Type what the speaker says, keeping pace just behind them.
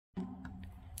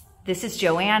This is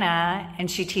Joanna, and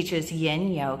she teaches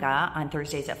Yin Yoga on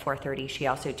Thursdays at 4:30. She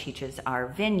also teaches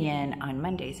our Vinyan on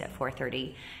Mondays at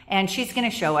 4:30. And she's going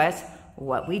to show us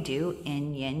what we do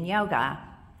in Yin Yoga.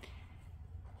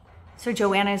 So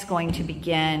Joanna is going to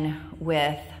begin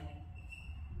with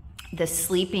the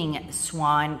sleeping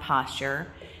swan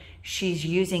posture. She's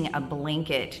using a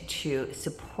blanket to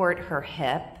support her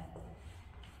hip.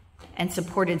 And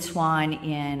supported swan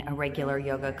in a regular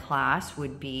yoga class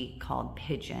would be called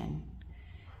pigeon.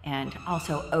 And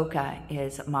also Oka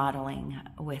is modeling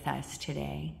with us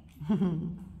today.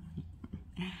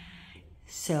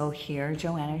 So here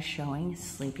Joanna is showing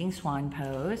sleeping swan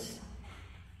pose.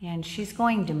 And she's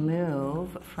going to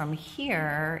move from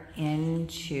here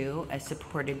into a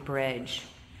supported bridge.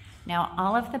 Now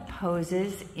all of the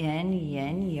poses in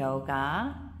Yin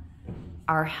Yoga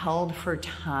are held for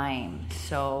time,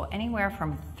 so anywhere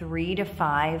from 3 to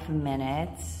 5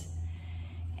 minutes,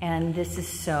 and this is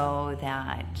so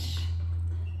that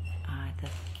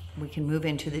we can move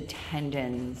into the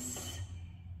tendons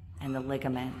and the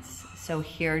ligaments. So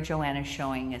here Joanna's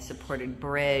showing a supported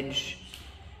bridge.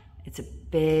 It's a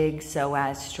big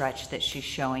psoas stretch that she's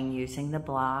showing using the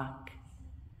block.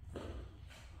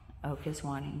 Oak is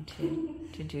wanting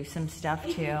to do some stuff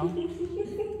too.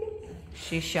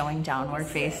 She's showing downward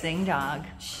facing dog.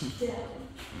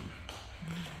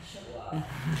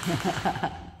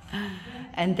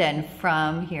 And then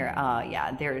from here, oh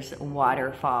yeah, there's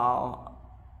waterfall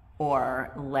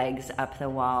or legs up the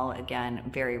wall. Again,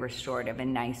 very restorative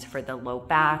and nice for the low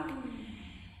back.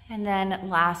 And then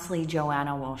lastly,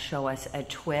 Joanna will show us a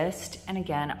twist. And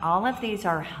again, all of these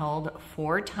are held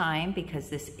for time because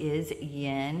this is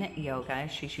Yin Yoga.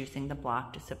 She's using the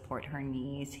block to support her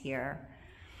knees here.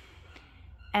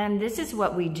 And this is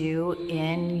what we do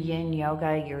in Yin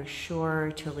Yoga. You're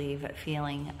sure to leave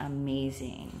feeling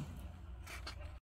amazing.